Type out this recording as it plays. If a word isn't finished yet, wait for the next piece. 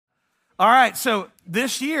All right, so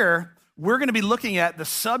this year, we're going to be looking at the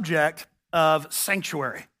subject of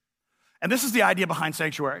sanctuary. And this is the idea behind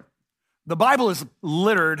sanctuary. The Bible is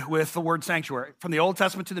littered with the word sanctuary, from the Old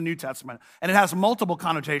Testament to the New Testament, and it has multiple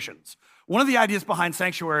connotations. One of the ideas behind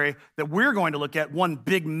sanctuary that we're going to look at, one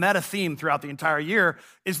big meta theme throughout the entire year,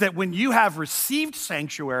 is that when you have received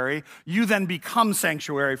sanctuary, you then become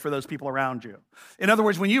sanctuary for those people around you. In other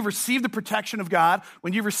words, when you've received the protection of God,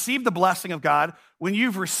 when you've received the blessing of God, when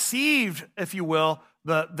you've received, if you will,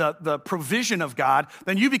 the provision of God,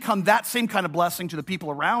 then you become that same kind of blessing to the people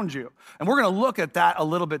around you. And we're going to look at that a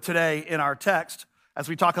little bit today in our text as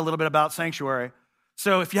we talk a little bit about sanctuary.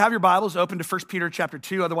 So if you have your Bibles, open to 1 Peter chapter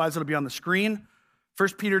 2, otherwise it'll be on the screen. 1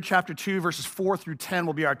 Peter chapter 2, verses 4 through 10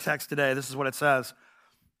 will be our text today. This is what it says.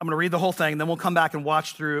 I'm going to read the whole thing, then we'll come back and walk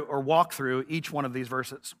through each one of these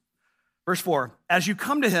verses. Verse 4, as you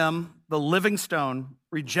come to him, the living stone,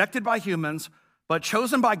 rejected by humans, but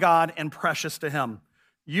chosen by God and precious to him.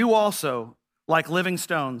 You also, like living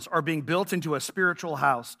stones, are being built into a spiritual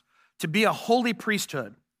house to be a holy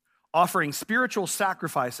priesthood, offering spiritual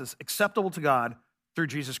sacrifices acceptable to God through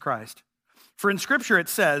Jesus Christ. For in Scripture it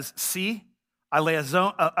says, see, I lay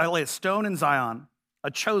a stone in Zion,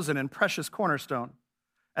 a chosen and precious cornerstone,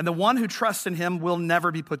 and the one who trusts in him will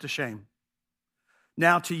never be put to shame.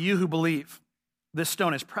 Now to you who believe, this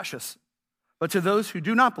stone is precious, but to those who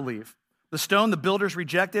do not believe, the stone the builders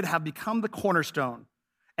rejected have become the cornerstone,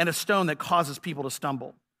 and a stone that causes people to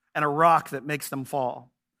stumble, and a rock that makes them fall.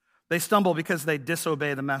 They stumble because they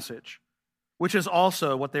disobey the message, which is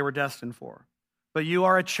also what they were destined for. But you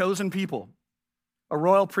are a chosen people, a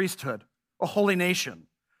royal priesthood, a holy nation,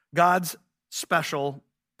 God's special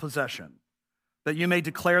possession, that you may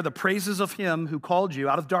declare the praises of him who called you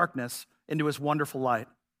out of darkness into his wonderful light.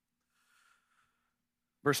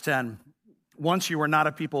 Verse 10, once you were not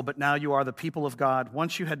a people, but now you are the people of God.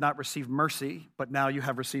 Once you had not received mercy, but now you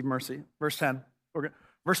have received mercy. Verse 10.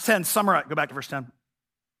 Verse 10, summarize. Go back to verse 10.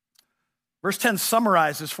 Verse 10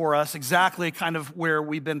 summarizes for us exactly kind of where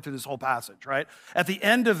we've been through this whole passage, right? At the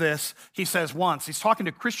end of this, he says once. He's talking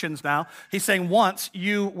to Christians now. He's saying once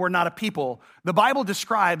you were not a people. The Bible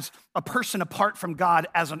describes a person apart from God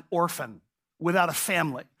as an orphan without a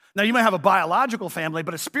family. Now, you may have a biological family,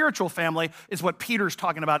 but a spiritual family is what Peter's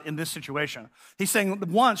talking about in this situation. He's saying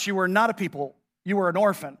once you were not a people, you were an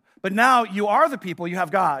orphan. But now you are the people, you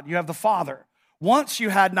have God, you have the Father. Once you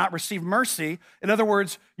had not received mercy, in other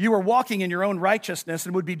words, you were walking in your own righteousness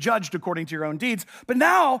and would be judged according to your own deeds. But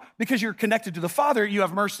now, because you're connected to the Father, you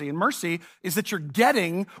have mercy. And mercy is that you're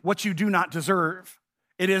getting what you do not deserve.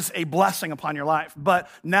 It is a blessing upon your life. But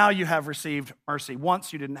now you have received mercy.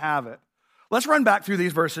 Once you didn't have it. Let's run back through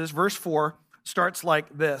these verses. Verse 4 starts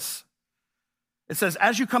like this. It says,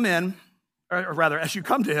 as you come to him,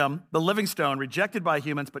 the living stone, rejected by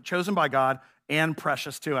humans, but chosen by God and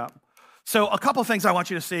precious to him. So a couple things I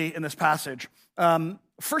want you to see in this passage.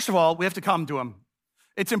 First of all, we have to come to him.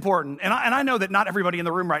 It's important. And I know that not everybody in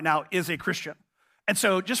the room right now is a Christian. And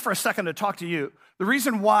so just for a second to talk to you, the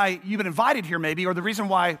reason why you've been invited here maybe, or the reason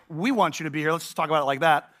why we want you to be here, let's just talk about it like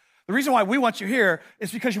that. The reason why we want you here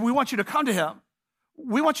is because we want you to come to him.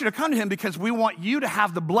 We want you to come to him because we want you to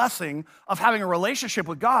have the blessing of having a relationship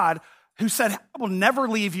with God who said, I will never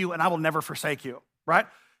leave you and I will never forsake you, right?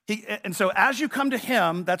 And so as you come to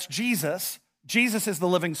him, that's Jesus. Jesus is the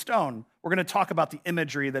living stone. We're going to talk about the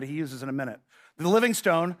imagery that he uses in a minute. The living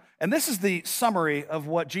stone, and this is the summary of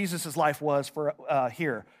what Jesus' life was for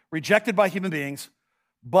here. Rejected by human beings,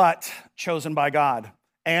 but chosen by God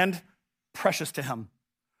and precious to him.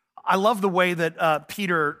 I love the way that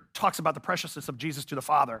Peter talks about the preciousness of Jesus to the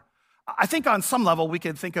Father. I think on some level we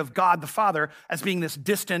could think of God the Father as being this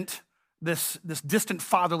distant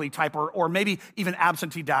fatherly type, or maybe even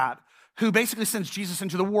absentee dad, who basically sends Jesus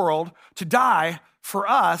into the world to die for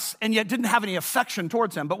us and yet didn't have any affection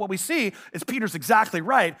towards him. But what we see is Peter's exactly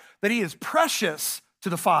right, that he is precious to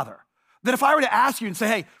the Father. That if I were to ask you and say,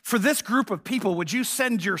 hey, for this group of people, would you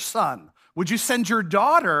send your son? Would you send your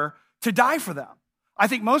daughter to die for them? I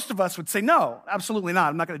think most of us would say, no, absolutely not.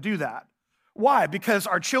 I'm not going to do that. Why? Because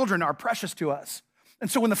our children are precious to us. And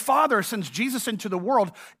so when the Father sends Jesus into the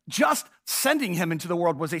world, just sending him into the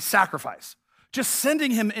world was a sacrifice. Just sending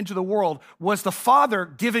him into the world was the Father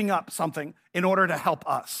giving up something in order to help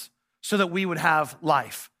us so that we would have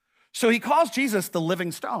life. So he calls Jesus the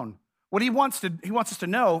living stone. What he wants us to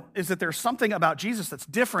know is that there's something about Jesus that's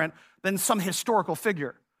different than some historical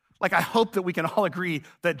figure. Like, I hope that we can all agree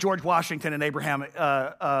that George Washington and Abraham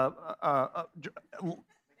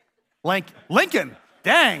Lincoln.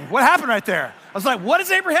 Dang, what happened right there? I was like, what is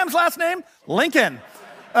Abraham's last name? Lincoln.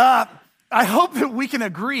 I hope that we can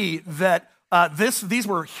agree that These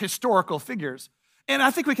were historical figures. And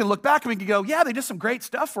I think we can look back and we can go, yeah, they did some great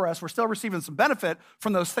stuff for us. We're still receiving some benefit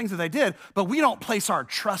from those things that they did, but we don't place our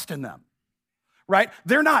trust in them, right?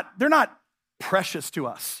 They're not precious to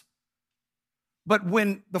us. But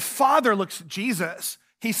when the Father looks at Jesus,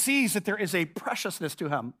 he sees that there is a preciousness to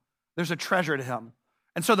him. There's a treasure to him.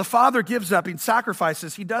 And so the Father gives up, he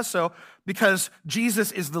sacrifices. He does so because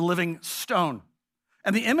Jesus is the living stone.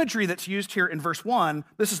 And the imagery that's used here in verse 1,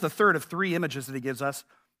 this is the third of three images that he gives us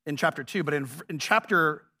in chapter 2. But in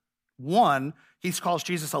chapter 1, he calls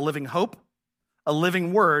Jesus a living hope, a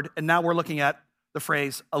living word, and now we're looking at the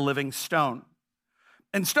phrase a living stone.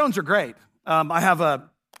 And stones are great.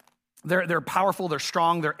 They're powerful, they're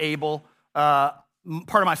strong, they're able. Part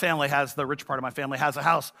of my family the rich part of my family has a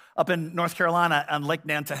house up in North Carolina on Lake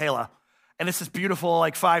Nantahala. And it's this beautiful,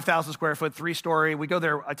 like 5,000 square foot, 3-story. We go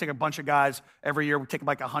there, I take a bunch of guys every year. We take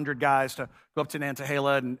like 100 guys to go up to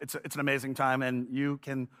Nantahala, and it's an amazing time. And you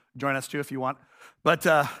can join us too if you want, but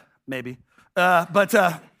maybe. But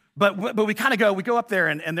we kind of we go up there,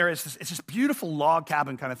 and there is it's this beautiful log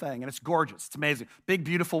cabin kind of thing, and it's gorgeous. It's amazing. Big,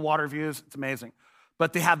 beautiful water views. It's amazing.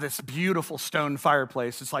 But they have this beautiful stone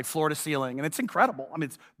fireplace. It's like floor to ceiling, and it's incredible. I mean,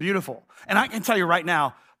 it's beautiful. And I can tell you right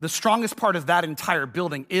now, the strongest part of that entire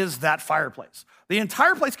building is that fireplace. The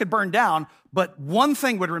entire place could burn down, but one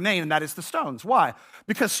thing would remain, and that is the stones. Why?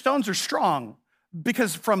 Because stones are strong.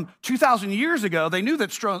 Because from 2,000 years ago, they knew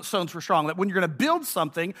that stones were strong, that when you're going to build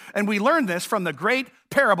something, and we learned this from the great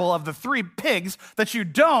parable of the 3 pigs, that you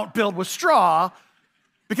don't build with straw,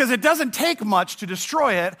 because it doesn't take much to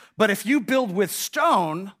destroy it, but if you build with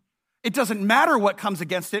stone, it doesn't matter what comes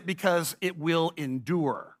against it because it will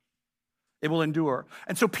endure. It will endure.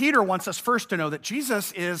 And so Peter wants us first to know that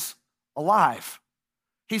Jesus is alive.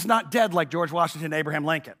 He's not dead like George Washington and Abraham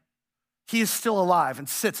Lincoln. He is still alive and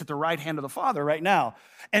sits at the right hand of the Father right now.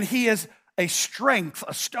 And he is a strength,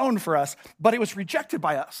 a stone for us, but it was rejected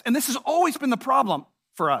by us. And this has always been the problem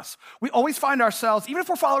for us. We always find ourselves, even if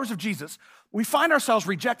we're followers of Jesus, we find ourselves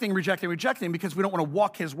rejecting because we don't want to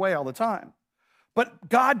walk his way all the time. But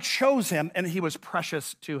God chose him, and he was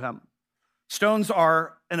precious to him. Stones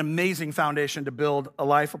are an amazing foundation to build a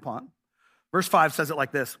life upon. Verse 5 says it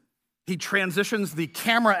like this. He transitions the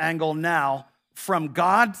camera angle now from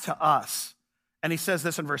God to us. And he says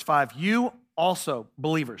this in verse 5, you also,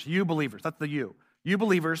 believers, that's the you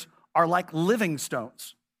believers are like living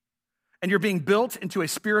stones. And you're being built into a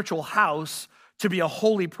spiritual house to be a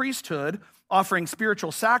holy priesthood, offering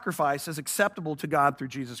spiritual sacrifices acceptable to God through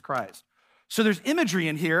Jesus Christ. So there's imagery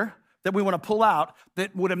in here that we want to pull out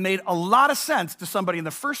that would have made a lot of sense to somebody in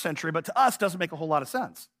the first century, but to us doesn't make a whole lot of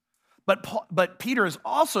sense. But Peter is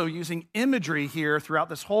also using imagery here throughout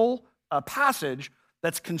this whole passage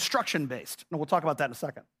that's construction-based. And we'll talk about that in a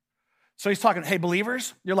second. So he's talking, hey,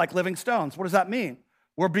 believers, you're like living stones. What does that mean?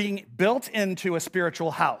 We're being built into a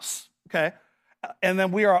spiritual house, okay? And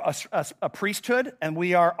then we are a priesthood, and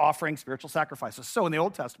we are offering spiritual sacrifices. So in the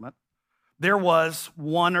Old Testament, there was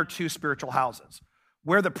 1 or 2 spiritual houses.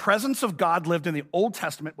 Where the presence of God lived in the Old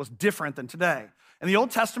Testament was different than today. In the Old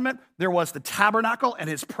Testament, there was the tabernacle, and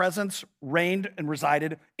his presence reigned and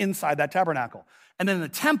resided inside that tabernacle. And then in the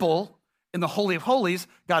temple, in the Holy of Holies,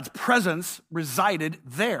 God's presence resided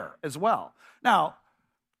there as well. Now,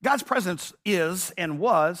 God's presence is and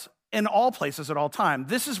was in all places at all time.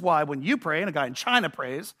 This is why when you pray, and a guy in China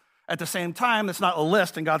prays, at the same time, it's not a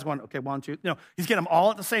list, and God's going, okay, 1, 2. He's getting them all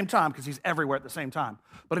at the same time because he's everywhere at the same time.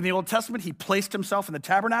 But in the Old Testament, he placed himself in the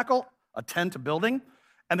tabernacle, a tent, a building,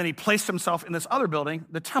 and then he placed himself in this other building,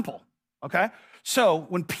 the temple, okay? So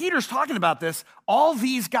when Peter's talking about this, all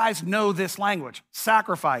these guys know this language: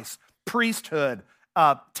 sacrifice, priesthood,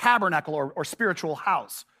 tabernacle, or spiritual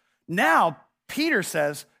house. Now, Peter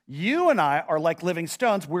says, you and I are like living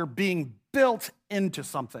stones. We're being built into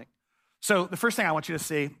something. So the first thing I want you to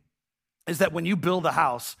see is that when you build a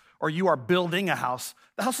house or you are building a house,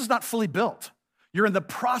 the house is not fully built. You're in the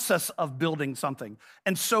process of building something.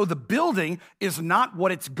 And so the building is not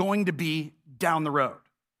what it's going to be down the road,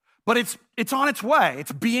 but it's on its way.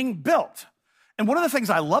 It's being built. And one of the things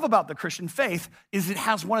I love about the Christian faith is it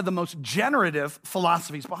has one of the most generative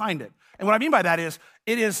philosophies behind it. And what I mean by that is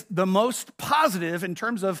it is the most positive in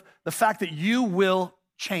terms of the fact that you will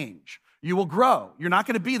change. You will grow. You're not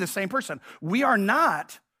going to be the same person. We are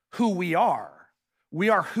not who we are. We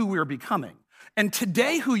are who we're becoming. And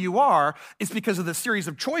today, who you are is because of the series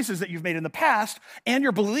of choices that you've made in the past and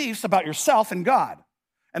your beliefs about yourself and God.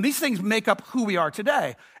 And these things make up who we are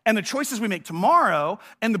today. And the choices we make tomorrow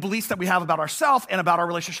and the beliefs that we have about ourselves and about our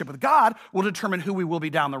relationship with God will determine who we will be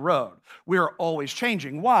down the road. We are always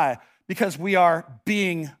changing. Why? Because we are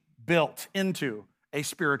being built into a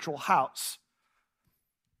spiritual house.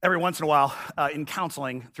 Every once in a while, in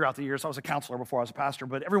counseling throughout the years, I was a counselor before I was a pastor,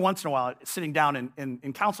 but every once in a while, sitting down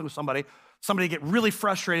in counseling with somebody get really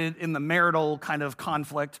frustrated in the marital kind of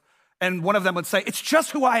conflict, and one of them would say, "It's just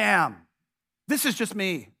who I am. This is just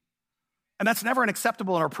me." And that's never an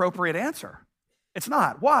acceptable or appropriate answer. It's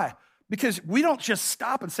not. Why? Because we don't just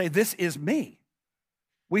stop and say, "This is me."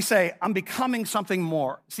 We say, "I'm becoming something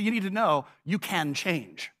more." See, you need to know you can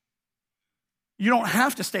change. You don't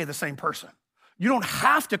have to stay the same person. You don't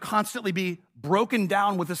have to constantly be broken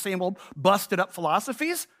down with the same old busted up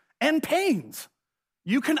philosophies and pains.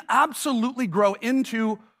 You can absolutely grow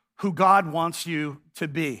into who God wants you to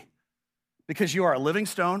be because you are a living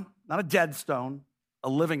stone, not a dead stone, a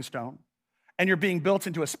living stone, and you're being built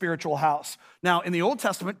into a spiritual house. Now, in the Old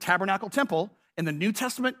Testament, tabernacle, temple. In the New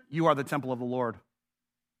Testament, you are the temple of the Lord.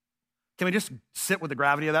 Can we just sit with the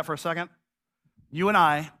gravity of that for a second? You and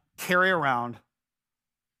I carry around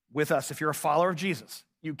with us, if you're a follower of Jesus,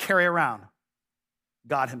 you carry around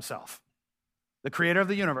God himself. The creator of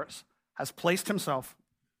the universe has placed himself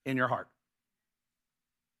in your heart.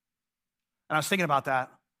 And I was thinking about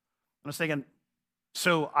that. I was thinking,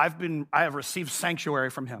 so I have received sanctuary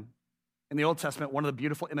from him. In the Old Testament, one of the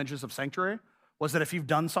beautiful images of sanctuary was that if you've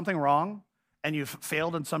done something wrong and you've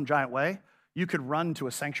failed in some giant way, you could run to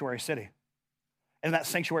a sanctuary city. And in that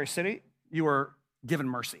sanctuary city, you were given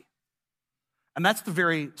mercy. And that's the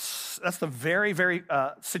very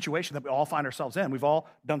situation that we all find ourselves in. We've all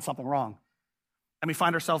done something wrong. And we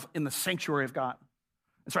find ourselves in the sanctuary of God.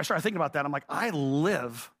 And so I started thinking about that. I'm like, I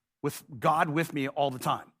live with God with me all the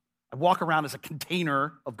time. I walk around as a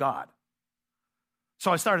container of God.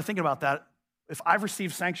 So I started thinking about that. If I've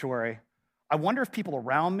received sanctuary, I wonder if people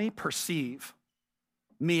around me perceive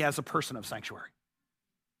me as a person of sanctuary.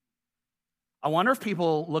 I wonder if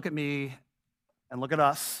people look at me and look at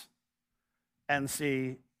us and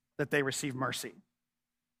see that they receive mercy,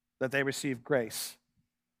 that they receive grace,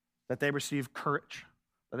 that they receive courage,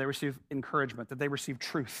 that they receive encouragement, that they receive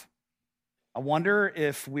truth. I wonder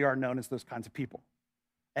if we are known as those kinds of people.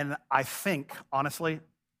 And I think, honestly,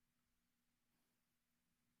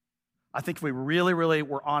 if we really, really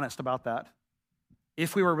were honest about that,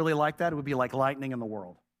 if we were really like that, it would be like lightning in the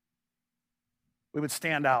world. We would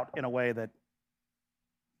stand out in a way that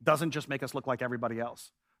doesn't just make us look like everybody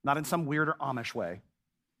else. Not in some weird or Amish way.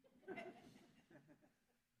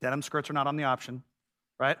 Denim skirts are not on the option,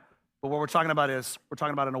 right? But what we're talking about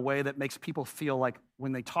in a way that makes people feel like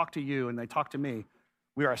when they talk to you and they talk to me,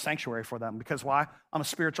 we are a sanctuary for them. Because why? I'm a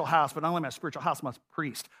spiritual house, but not only am I a spiritual house, I'm a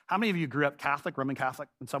priest. How many of you grew up Catholic, Roman Catholic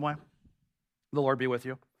in some way? The Lord be with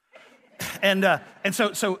you. And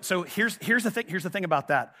so here's the thing about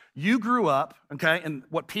that. You grew up, okay, and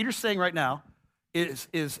what Peter's saying right now is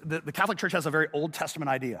the Catholic Church has a very Old Testament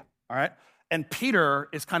idea, all right? And Peter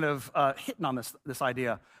is kind of hitting on this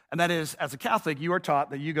idea, and that is, as a Catholic, you are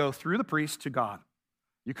taught that you go through the priest to God.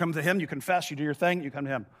 You come to him, you confess, you do your thing, you come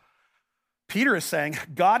to him. Peter is saying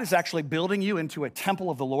God is actually building you into a temple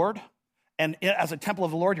of the Lord, and as a temple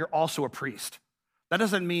of the Lord, you're also a priest. That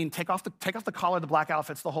doesn't mean take off the collar, the black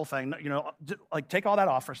outfits, the whole thing. You know, like take all that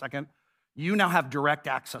off for a second. You now have direct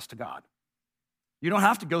access to God. You don't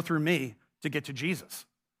have to go through me to get to Jesus.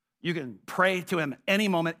 You can pray to him any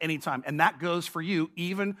moment, anytime. And that goes for you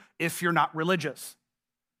even if you're not religious.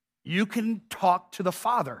 You can talk to the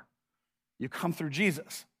Father. You come through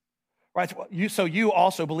Jesus. Right? So you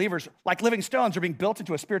also, believers, like living stones, are being built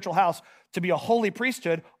into a spiritual house to be a holy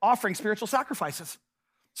priesthood offering spiritual sacrifices.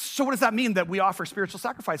 So what does that mean that we offer spiritual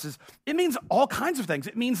sacrifices? It means all kinds of things.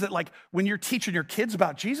 It means that like when you're teaching your kids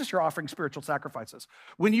about Jesus, you're offering spiritual sacrifices.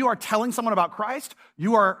 When you are telling someone about Christ,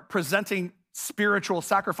 you are presenting spiritual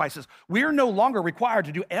sacrifices. We are no longer required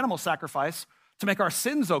to do animal sacrifice to make our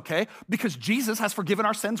sins okay because Jesus has forgiven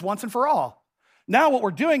our sins once and for all. Now what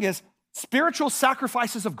we're doing is spiritual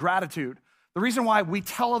sacrifices of gratitude. The reason why we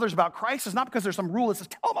tell others about Christ is not because there's some rule that says,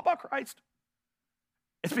 tell them about Christ.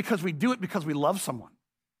 It's because we do it because we love someone.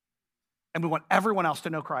 And we want everyone else to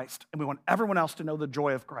know Christ. And we want everyone else to know the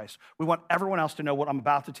joy of Christ. We want everyone else to know what I'm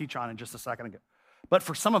about to teach on in just a second ago. But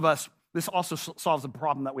for some of us, this also solves a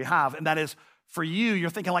problem that we have. And that is, for you, you're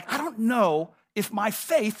thinking like, I don't know if my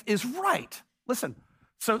faith is right. Listen,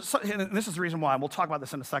 so and this is the reason why. And we'll talk about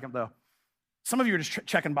this in a second, though. Some of you are just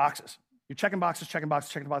checking boxes. You're checking boxes.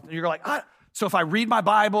 And you're like, so if I read my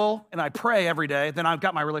Bible and I pray every day, then I've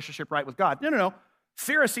got my relationship right with God. No.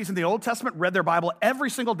 Pharisees in the Old Testament read their Bible every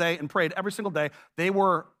single day and prayed every single day. They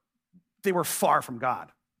were far from God,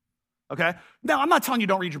 okay? Now, I'm not telling you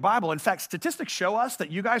don't read your Bible. In fact, statistics show us that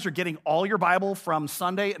you guys are getting all your Bible from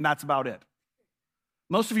Sunday, and that's about it.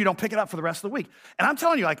 Most of you don't pick it up for the rest of the week. And I'm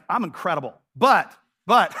telling you, like, I'm incredible. But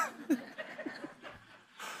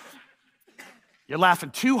You're laughing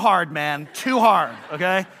too hard, man, too hard,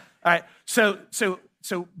 okay? All right, so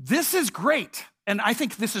this is great, and I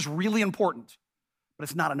think this is really important, but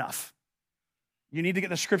it's not enough. You need to get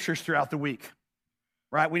the scriptures throughout the week,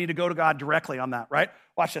 right? We need to go to God directly on that, right?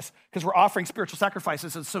 Watch this, because we're offering spiritual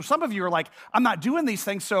sacrifices, and so some of you are like, I'm not doing these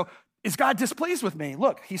things, so is God displeased with me?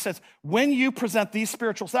 Look, he says, when you present these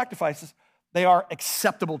spiritual sacrifices, they are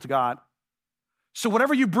acceptable to God. So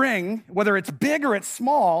whatever you bring, whether it's big or it's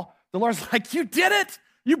small, the Lord's like, you did it.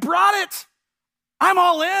 You brought it. I'm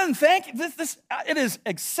all in. Thank you. It is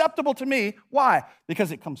acceptable to me. Why?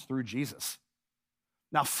 Because it comes through Jesus.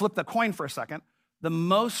 Now flip the coin for a second. The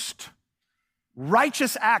most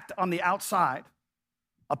righteous act on the outside,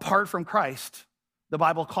 apart from Christ, the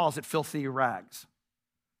Bible calls it filthy rags.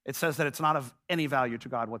 It says that it's not of any value to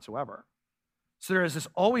God whatsoever. So there is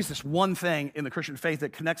always this one thing in the Christian faith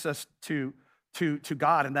that connects us to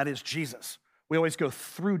God, and that is Jesus. We always go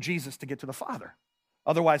through Jesus to get to the Father.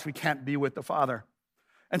 Otherwise, we can't be with the Father.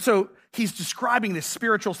 And so he's describing this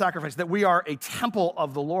spiritual sacrifice, that we are a temple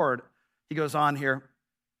of the Lord. He goes on here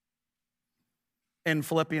in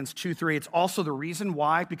Philippians 2:3. It's also the reason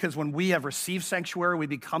why, because when we have received sanctuary, we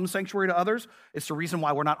become sanctuary to others. It's the reason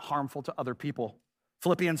why we're not harmful to other people.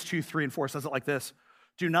 Philippians 2:3-4 says it like this: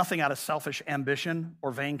 do nothing out of selfish ambition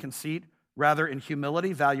or vain conceit. Rather, in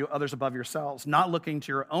humility, value others above yourselves, not looking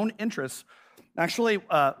to your own interests. Actually,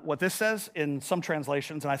 what this says in some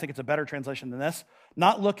translations, and I think it's a better translation than this,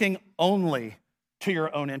 not looking only to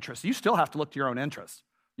your own interests. You still have to look to your own interests.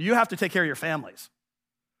 You have to take care of your families,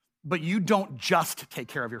 but you don't just take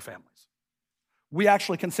care of your families. We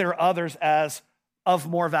actually consider others as of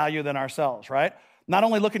more value than ourselves, right? Not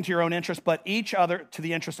only looking to your own interests, but each other to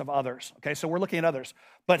the interest of others, okay? So we're looking at others.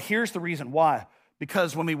 But here's the reason why.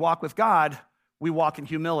 Because when we walk with God, we walk in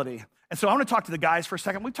humility. And so I want to talk to the guys for a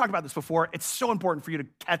second. We've talked about this before. It's so important for you to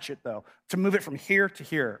catch it, though, to move it from here to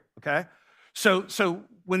here, okay? So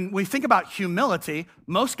when we think about humility,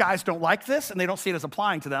 most guys don't like this, and they don't see it as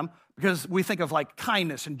applying to them, because we think of like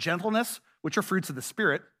kindness and gentleness, which are fruits of the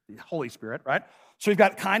Spirit, the Holy Spirit, right? So we've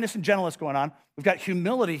got kindness and gentleness going on. We've got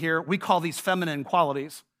humility here. We call these feminine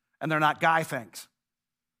qualities, and they're not guy things.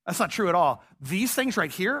 That's not true at all. These things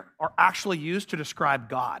right here are actually used to describe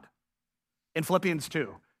God. In Philippians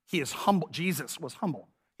 2, he is humble. Jesus was humble.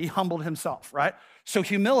 He humbled himself, right? So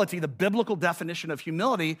humility, the biblical definition of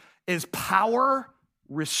humility, is power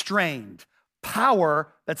restrained,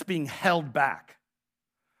 power that's being held back.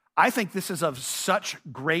 I think this is of such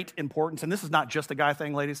great importance, and this is not just a guy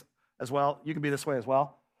thing, ladies, as well. You can be this way as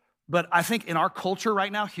well. But I think in our culture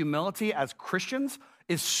right now, humility as Christians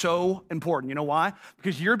is so important. You know why?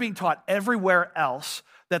 Because you're being taught everywhere else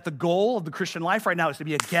that the goal of the Christian life right now is to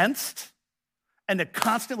be against and to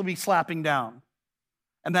constantly be slapping down.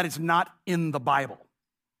 And that is not in the Bible.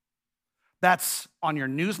 That's on your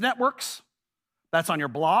news networks. That's on your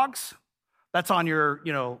blogs. That's on your,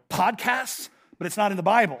 podcasts, but it's not in the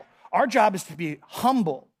Bible. Our job is to be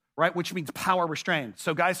humble, right? Which means power restrained.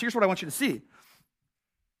 So guys, here's what I want you to see.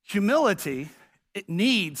 Humility, it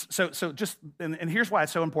needs, and here's why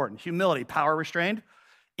it's so important. Humility, power restrained.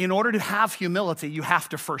 In order to have humility, you have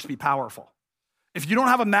to first be powerful. If you don't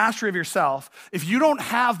have a mastery of yourself, if you don't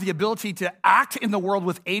have the ability to act in the world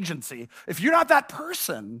with agency, if you're not that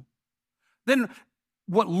person, then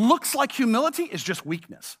what looks like humility is just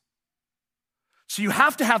weakness. So you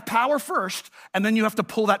have to have power first, and then you have to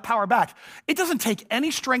pull that power back. It doesn't take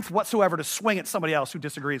any strength whatsoever to swing at somebody else who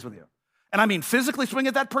disagrees with you. And I mean physically swing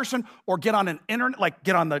at that person, or get on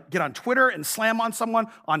get on Twitter and slam on someone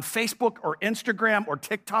on Facebook or Instagram or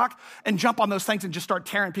TikTok and jump on those things and just start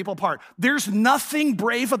tearing people apart. There's nothing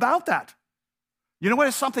brave about that. You know what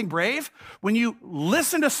is something brave? When you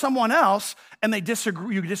listen to someone else and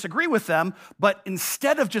you disagree with them, but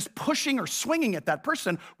instead of just pushing or swinging at that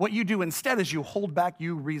person, what you do instead is you hold back,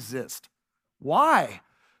 you resist. Why?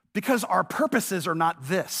 Because our purposes are not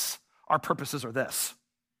this. Our purposes are this.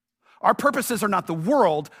 Our purposes are not the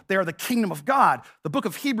world, they are the kingdom of God. The book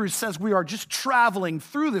of Hebrews says we are just traveling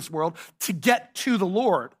through this world to get to the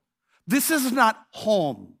Lord. This is not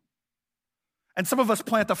home. And some of us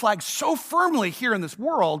plant the flag so firmly here in this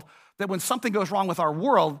world that when something goes wrong with our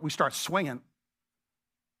world, we start swinging.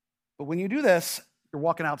 But when you do this, you're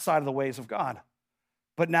walking outside of the ways of God.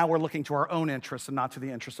 But now we're looking to our own interests and not to the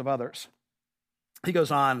interests of others. He goes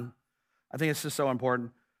on, I think it's just so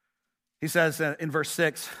important. He says in verse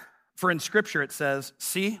 6, for in Scripture it says,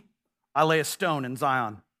 see, I lay a stone in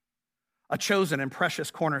Zion, a chosen and precious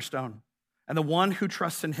cornerstone, and the one who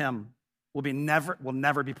trusts in him will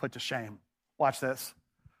never be put to shame. Watch this.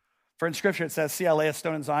 For in Scripture it says, see, I lay a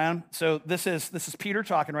stone in Zion. So this is Peter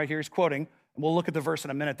talking right here. He's quoting, and we'll look at the verse in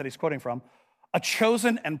a minute that he's quoting from. a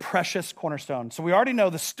chosen and precious cornerstone. So we already know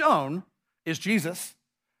the stone is Jesus.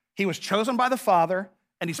 He was chosen by the Father,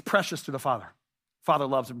 and he's precious to the Father. Father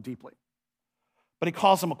loves him deeply. But he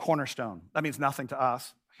calls him a cornerstone. That means nothing to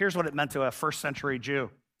us. Here's what it meant to a first century Jew.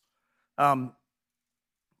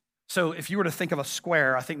 So if you were to think of a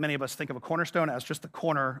square, I think many of us think of a cornerstone as just the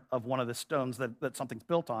corner of one of the stones that something's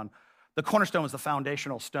built on. The cornerstone is the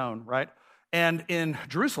foundational stone, right? And in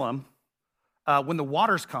Jerusalem, when the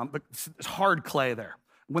waters come, it's hard clay there.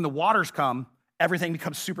 When the waters come, everything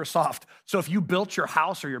becomes super soft. So if you built your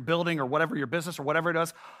house or your building or whatever, your business or whatever it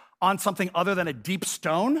is, on something other than a deep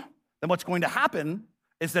stone, then what's going to happen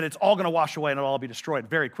is that it's all going to wash away and it'll all be destroyed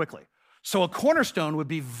very quickly. So a cornerstone would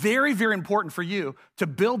be very, very important for you to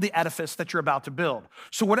build the edifice that you're about to build.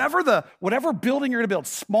 So whatever building you're going to build,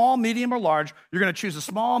 small, medium, or large, you're going to choose a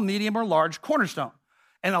small, medium, or large cornerstone.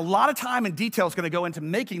 And a lot of time and detail is going to go into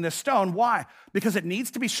making this stone. Why? Because it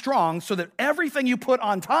needs to be strong so that everything you put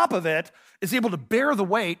on top of it is able to bear the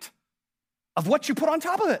weight of what you put on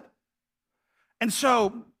top of it. And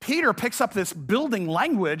so Peter picks up this building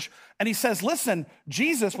language and he says, listen,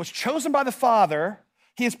 Jesus was chosen by the Father.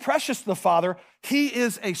 He is precious to the Father. He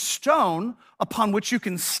is a stone upon which you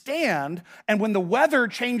can stand. And when the weather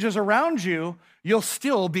changes around you, you'll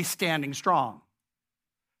still be standing strong.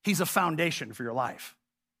 He's a foundation for your life.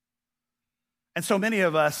 And so many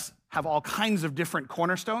of us have all kinds of different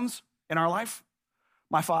cornerstones in our life.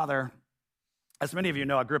 My father, as many of you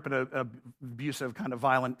know, I grew up in an abusive, kind of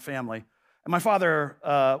violent family. And my father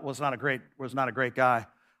was not a great guy.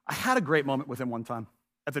 I had a great moment with him one time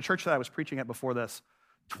at the church that I was preaching at before this,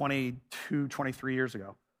 22, 23 years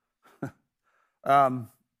ago.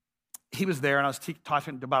 He was there, and I was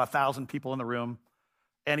talking to about 1,000 people in the room,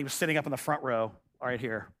 and he was sitting up in the front row right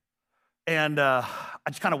here. And I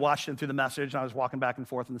just kind of watched him through the message, and I was walking back and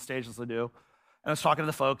forth on the stage as I do. And I was talking to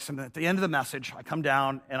the folks, and at the end of the message, I come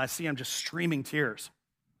down, and I see him just streaming tears.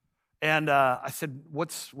 And I said,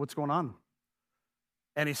 what's going on?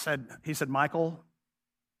 And he said, Michael,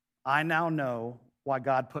 I now know why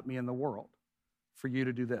God put me in the world, for you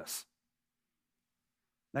to do this.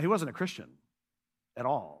 Now, he wasn't a Christian at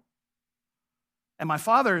all. And my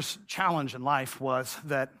father's challenge in life was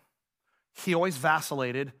that he always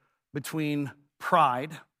vacillated between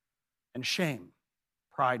pride and shame.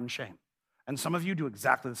 Pride and shame. And some of you do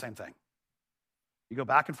exactly the same thing. You go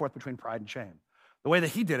back and forth between pride and shame. The way that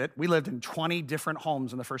he did it, we lived in 20 different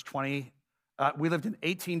homes in the first 20, we lived in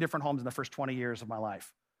 18 different homes in the first 20 years of my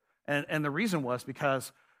life. And the reason was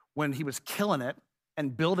because when he was killing it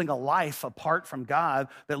and building a life apart from God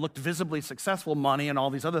that looked visibly successful, money and all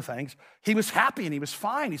these other things, he was happy and he was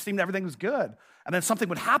fine. He seemed everything was good. And then something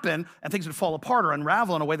would happen and things would fall apart or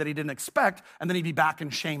unravel in a way that he didn't expect, and then he'd be back in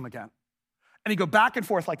shame again. And he'd go back and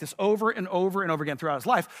forth like this over and over and over again throughout his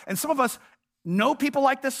life. And some of us know people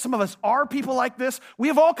like this. Some of us are people like this. We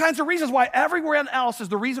have all kinds of reasons why everywhere else is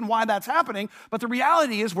the reason why that's happening. But the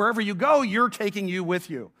reality is wherever you go, you're taking you with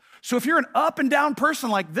you. So if you're an up and down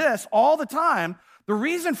person like this all the time, the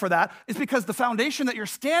reason for that is because the foundation that you're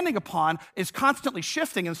standing upon is constantly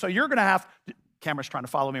shifting. And so you're going to have, camera's trying to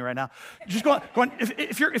follow me right now. Just going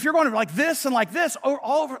if you're going like this and like this,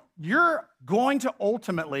 all over, you're going to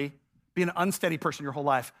ultimately be an unsteady person your whole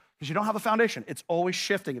life because you don't have a foundation. It's always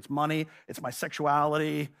shifting. It's money, it's my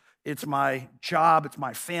sexuality, it's my job, it's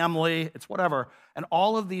my family, it's whatever. And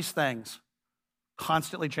all of these things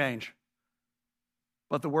constantly change.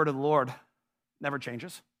 But the word of the Lord never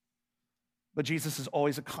changes. But Jesus is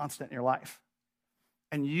always a constant in your life.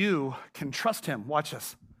 And you can trust him. Watch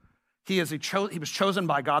this. He was chosen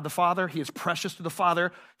by God the Father. He is precious to the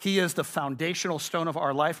Father. He is the foundational stone of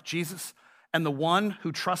our life, Jesus. And the one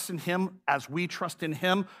who trusts in him as we trust in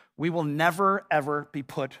him, we will never, ever be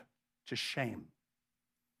put to shame.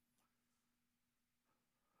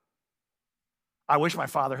 I wish my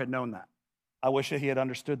father had known that. I wish that he had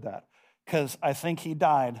understood that. Because I think he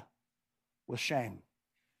died with shame.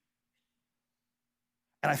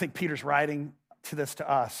 And I think Peter's writing this to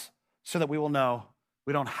us so that we will know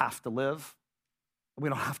we don't have to live, we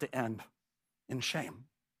don't have to end in shame.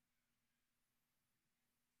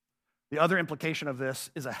 The other implication of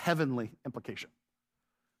this is a heavenly implication.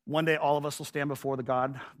 One day, all of us will stand before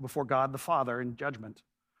God the Father in judgment.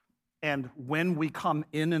 And when we come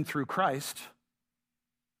in and through Christ,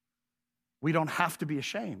 we don't have to be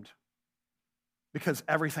ashamed because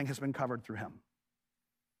everything has been covered through him.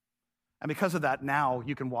 And because of that, now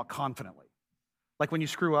you can walk confidently. Like when you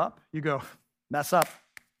screw up, you go, mess up,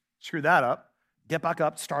 screw that up, get back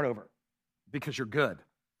up, start over, because you're good.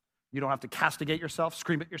 You don't have to castigate yourself,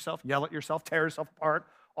 scream at yourself, yell at yourself, tear yourself apart.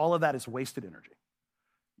 All of that is wasted energy.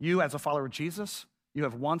 You, as a follower of Jesus, You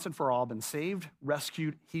have once and for all been saved,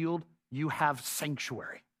 rescued, healed. You have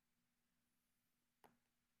sanctuary.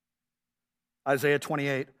 Isaiah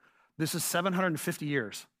 28. This is 750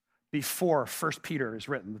 years before 1 Peter is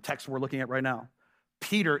written, the text we're looking at right now.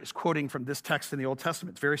 Peter is quoting from this text in the Old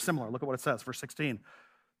Testament. It's very similar. Look at what it says, verse 16.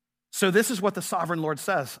 So this is what the sovereign Lord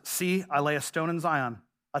says. See, I lay a stone in Zion,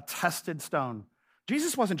 a tested stone.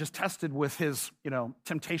 Jesus wasn't just tested with his,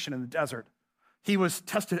 temptation in the desert. He was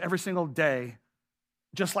tested every single day,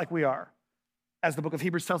 just like we are. As the book of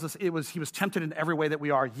Hebrews tells us, he was tempted in every way that we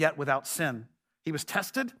are, yet without sin. He was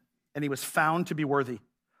tested, and he was found to be worthy.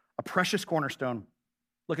 A precious cornerstone.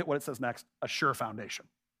 Look at what it says next, a sure foundation.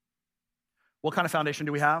 What kind of foundation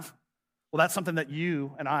do we have? Well, that's something that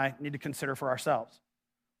you and I need to consider for ourselves.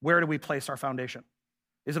 Where do we place our foundation?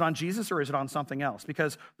 Is it on Jesus or is it on something else?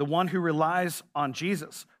 Because the one who relies on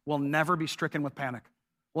Jesus will never be stricken with panic,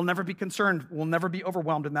 will never be concerned, will never be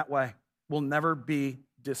overwhelmed in that way, will never be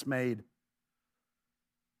dismayed.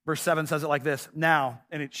 Verse 7 says it like this, now,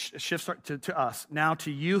 and it shifts to us, now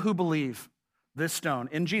to you who believe this stone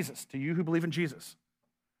in Jesus, to you who believe in Jesus,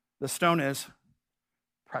 the stone is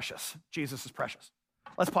precious. Jesus is precious.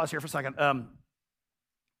 Let's pause here for a second.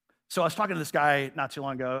 So I was talking to this guy not too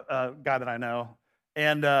long ago, a guy that I know,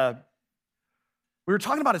 and we were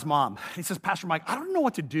talking about his mom. He says, Pastor Mike, I don't know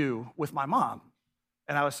what to do with my mom.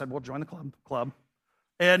 And I said, well, join the club.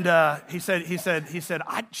 And he said,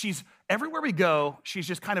 she's everywhere we go, she's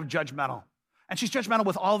just kind of judgmental. And she's judgmental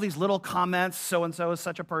with all these little comments, so-and-so is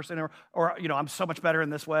such a person, or I'm so much better in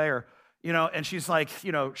this way, or, and she's like,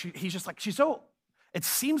 he's just like, it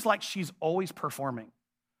seems like she's always performing.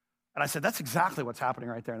 And I said, that's exactly what's happening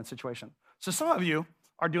right there in the situation. So some of you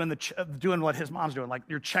are doing what his mom's doing, like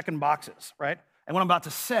you're checking boxes, right? And what I'm about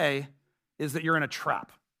to say is that you're in a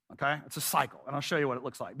trap, okay? It's a cycle, and I'll show you what it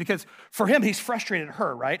looks like. Because for him, he's frustrated at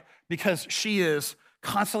her, right? Because she is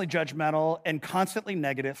constantly judgmental and constantly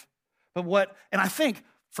negative. And I think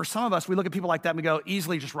for some of us, we look at people like that and we go,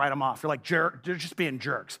 easily just write them off. You're like, they're just being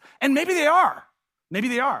jerks. And maybe they are.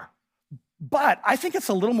 But I think it's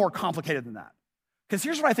a little more complicated than that. Because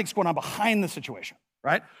here's what I think is going on behind the situation,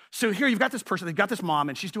 right? So here you've got this person, they've got this mom,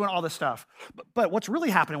 and she's doing all this stuff. But what's really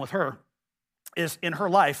happening with her is in her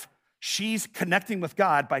life, she's connecting with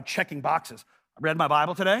God by checking boxes. I read my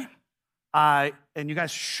Bible today, and you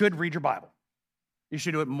guys should read your Bible. You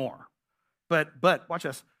should do it more. But watch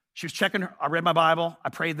this. She was checking, I read my Bible, I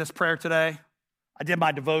prayed this prayer today, I did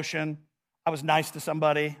my devotion, I was nice to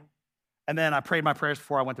somebody, and then I prayed my prayers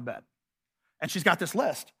before I went to bed. And she's got this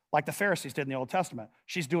list, like the Pharisees did in the Old Testament.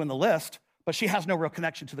 She's doing the list, but she has no real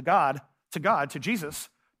connection to to Jesus,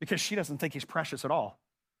 because she doesn't think he's precious at all.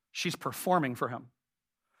 She's performing for him.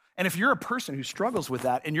 And if you're a person who struggles with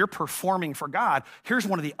that and you're performing for God, here's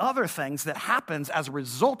one of the other things that happens as a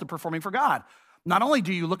result of performing for God. Not only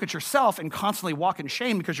do you look at yourself and constantly walk in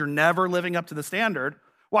shame because you're never living up to the standard,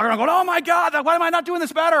 walking around going, oh my God, why am I not doing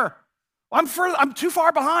this better? I'm too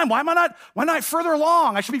far behind. Why am I not further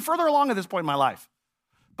along? I should be further along at this point in my life.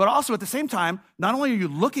 But also at the same time, not only are you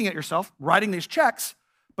looking at yourself, writing these checks,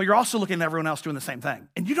 but you're also looking at everyone else doing the same thing.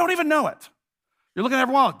 And you don't even know it. You're looking at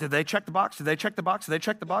everyone else. Did they check the box? Did they check the box? Did they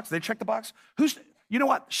check the box? Did they check the box? You know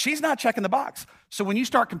what? She's not checking the box. So when you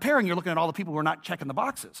start comparing, you're looking at all the people who are not checking the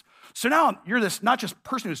boxes. So now you're this not just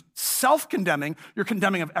person who's self-condemning, you're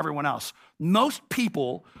condemning of everyone else. Most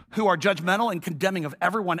people who are judgmental and condemning of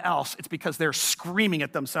everyone else, it's because they're screaming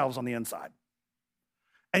at themselves on the inside.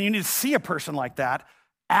 And you need to see a person like that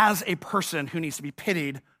as a person who needs to be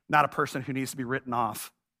pitied, not a person who needs to be written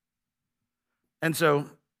off. And so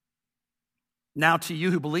now to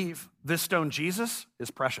you who believe, this stone, Jesus, is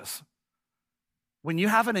precious. When you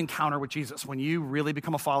have an encounter with Jesus, when you really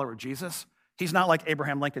become a follower of Jesus, he's not like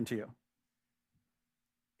Abraham Lincoln to you.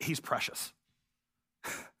 He's precious.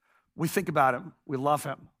 We think about him. We love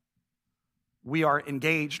him. We are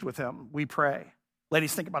engaged with him. We pray.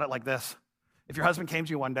 Ladies, think about it like this. If your husband came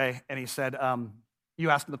to you one day and he said,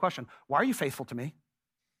 you asked him the question, why are you faithful to me?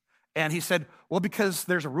 And he said, well, because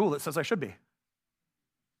there's a rule that says I should be.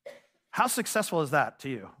 How successful is that to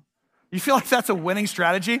you? You feel like that's a winning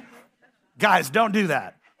strategy? Guys, don't do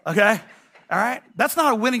that, okay? All right? That's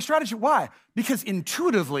not a winning strategy. Why? Because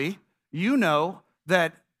intuitively, you know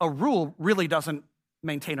that a rule really doesn't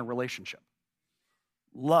maintain a relationship.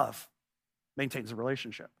 Love maintains a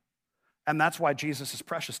relationship. And that's why Jesus is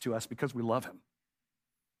precious to us, because we love him.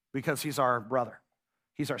 Because he's our brother.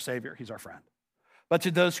 He's our Savior. He's our friend. But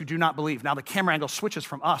to those who do not believe, now the camera angle switches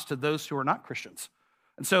from us to those who are not Christians.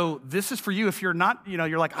 And so this is for you if you're not,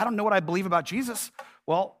 you're like, I don't know what I believe about Jesus.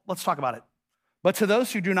 Well, let's talk about it. But to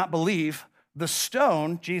those who do not believe, the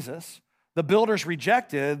stone, Jesus, the builders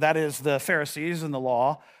rejected, that is the Pharisees and the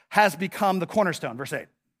law, has become the cornerstone, verse 8.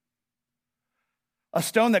 A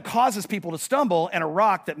stone that causes people to stumble and a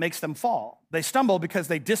rock that makes them fall. They stumble because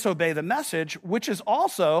they disobey the message, which is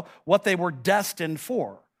also what they were destined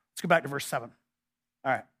for. Let's go back to verse 7.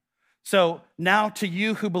 All right. So now to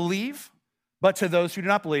you who believe, but to those who do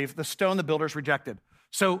not believe, the stone the builders rejected.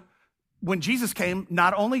 So when Jesus came,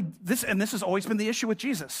 not only this, and this has always been the issue with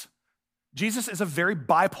Jesus. Jesus is a very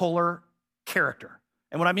bipolar character.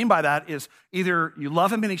 And what I mean by that is either you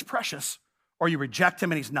love him and he's precious, or you reject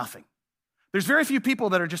him and he's nothing. There's very few people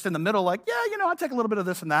that are just in the middle like, yeah, I'll take a little bit of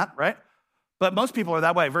this and that, right? But most people are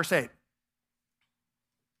that way. Verse 8.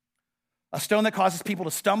 A stone that causes people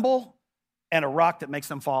to stumble and a rock that makes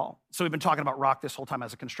them fall. So we've been talking about rock this whole time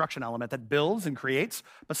as a construction element that builds and creates,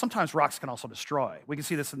 but sometimes rocks can also destroy. We can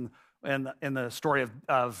see this in the story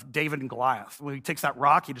of David and Goliath. When he takes that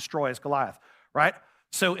rock, he destroys Goliath, right?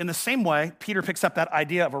 So in the same way, Peter picks up that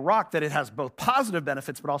idea of a rock that it has both positive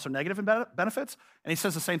benefits but also negative benefits, and he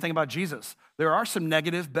says the same thing about Jesus. There are some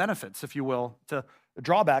negative benefits, if you will, to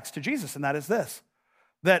drawbacks to Jesus, and that is this,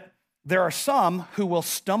 that there are some who will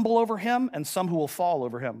stumble over him and some who will fall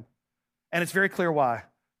over him. And it's very clear why,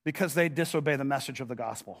 because they disobey the message of the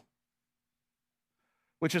gospel,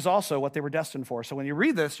 which is also what they were destined for. So when you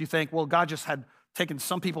read this, you think, well, God just had taken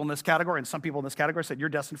some people in this category and some people in this category, said, you're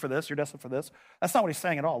destined for this, you're destined for this. That's not what he's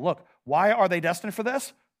saying at all. Look, why are they destined for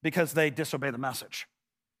this? Because they disobey the message,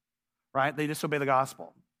 right? They disobey the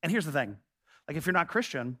gospel. And here's the thing. Like if you're not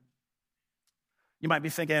Christian, you might be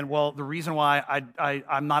thinking, well, the reason why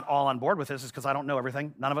I'm not all on board with this is because I don't know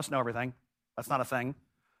everything. None of us know everything. That's not a thing.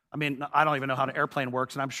 I mean, I don't even know how an airplane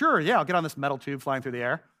works, and I'm sure, yeah, I'll get on this metal tube flying through the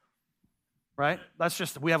air, right? That's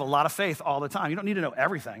just, we have a lot of faith all the time. You don't need to know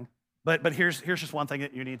everything, but here's just one thing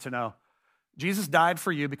that you need to know. Jesus died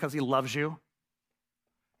for you because he loves you.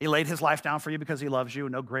 He laid his life down for you because he loves you.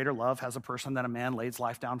 No greater love has a person than a man lays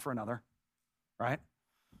life down for another, right?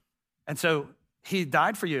 And so he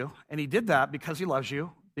died for you, and he did that because he loves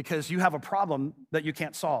you, because you have a problem that you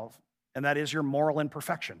can't solve, and that is your moral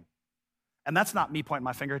imperfection. And that's not me pointing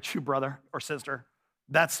my finger at you, brother or sister.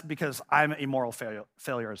 That's because I'm a moral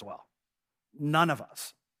failure as well. None of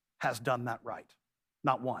us has done that right.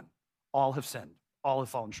 Not one. All have sinned. All have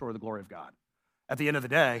fallen short of the glory of God. At the end of the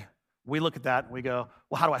day, we look at that and we go,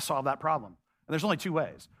 well, how do I solve that problem? And there's only two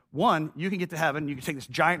ways. One, you can get to heaven, you can take this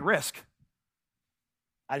giant risk.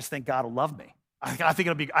 I just think God will love me. I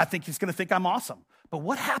think he's going to think I'm awesome. But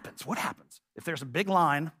what happens? What happens if there's a big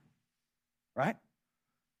line, right?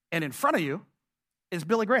 And in front of you is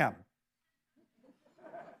Billy Graham,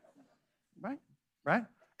 right?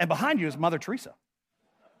 And behind you is Mother Teresa.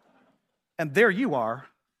 And there you are,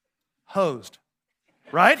 hosed,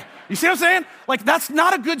 right? You see what I'm saying? Like, that's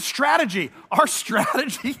not a good strategy. Our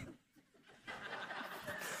strategy,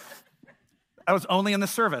 I was only in the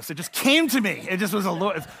service. It just came to me. It just was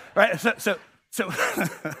right? So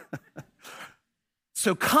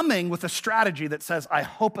So coming with a strategy that says, I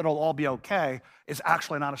hope it'll all be okay, is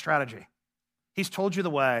actually not a strategy. He's told you the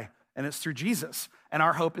way, and it's through Jesus. And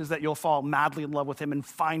our hope is that you'll fall madly in love with him and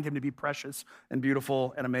find him to be precious and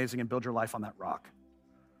beautiful and amazing and build your life on that rock.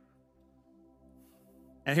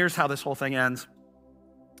 And here's how this whole thing ends.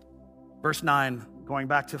 Verse 9, going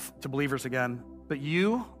back to believers again. But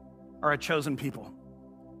you are a chosen people.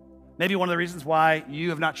 Maybe one of the reasons why you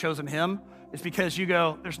have not chosen him is because you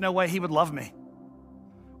go, there's no way he would love me.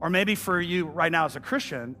 Or maybe for you right now as a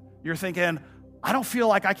Christian, you're thinking, I don't feel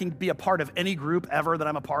like I can be a part of any group ever that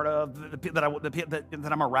I'm a part of, that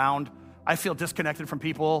I'm around. I feel disconnected from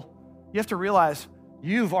people. You have to realize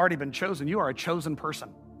you've already been chosen. You are a chosen person.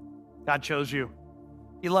 God chose you.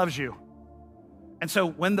 He loves you. And so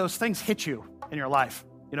when those things hit you in your life,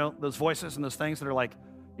 those voices and those things that are like,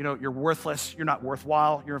 you're worthless, you're not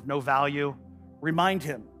worthwhile, you're of no value, remind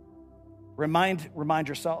him. Remind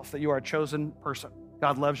yourself that you are a chosen person.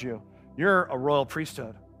 God loves you. You're a royal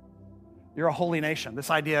priesthood. You're a holy nation. This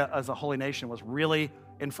idea as a holy nation was really,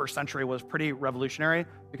 in first century, was pretty revolutionary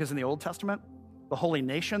because in the Old Testament, the holy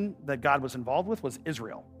nation that God was involved with was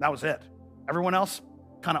Israel. That was it. Everyone else,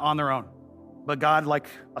 kind of on their own. But God, like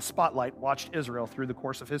a spotlight, watched Israel through the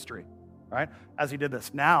course of history, right? As he did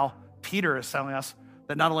this. Now, Peter is telling us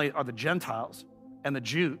that not only are the Gentiles and the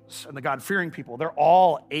Jews and the God-fearing people, they're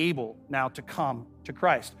all able now to come to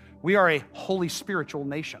Christ. We are a holy spiritual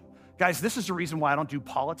nation. Guys, this is the reason why I don't do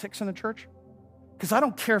politics in the church, because I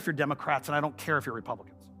don't care if you're Democrats and I don't care if you're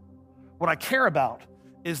Republicans. What I care about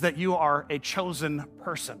is that you are a chosen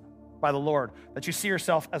person by the Lord, that you see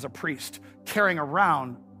yourself as a priest carrying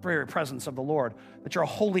around very presence of the Lord, that you're a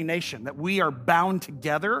holy nation, that we are bound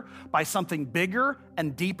together by something bigger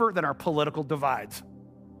and deeper than our political divides.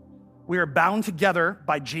 We are bound together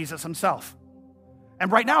by Jesus himself.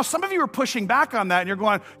 And right now, some of you are pushing back on that and you're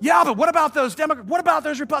going, yeah, but what about those Democrats? What about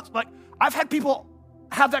those Republicans? Like, I've had people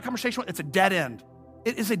have that conversation. It's a dead end.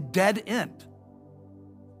 It is a dead end.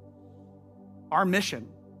 Our mission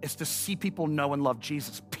is to see people know and love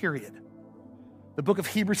Jesus, period. The book of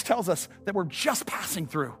Hebrews tells us that we're just passing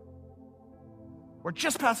through. We're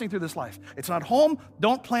just passing through this life. It's not home.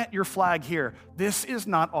 Don't plant your flag here. This is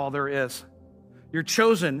not all there is. You're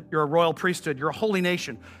chosen. You're a royal priesthood. You're a holy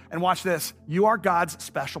nation. And watch this. You are God's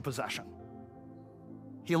special possession.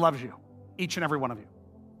 He loves you, each and every one of you.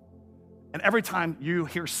 And every time you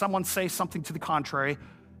hear someone say something to the contrary,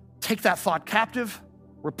 take that thought captive,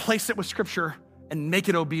 replace it with scripture, and make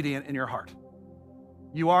it obedient in your heart.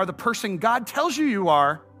 You are the person God tells you you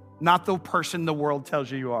are, not the person the world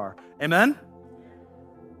tells you you are. Amen?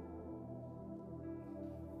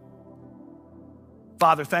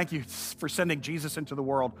 Father, thank you for sending Jesus into the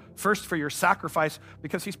world. First, for your sacrifice,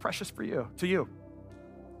 because he's precious for you, to you.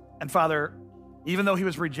 And Father, even though he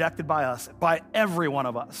was rejected by us, by every one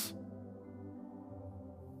of us,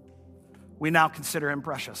 we now consider him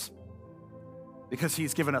precious because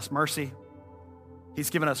he's given us mercy. He's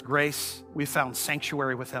given us grace. We've found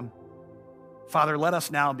sanctuary with him. Father, let us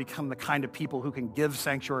now become the kind of people who can give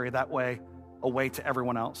sanctuary that way away to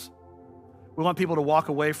everyone else. We want people to walk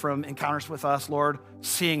away from encounters with us, Lord,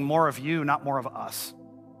 seeing more of you, not more of us.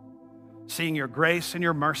 Seeing your grace and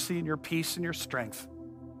your mercy and your peace and your strength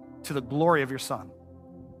to the glory of your Son.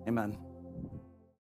 Amen.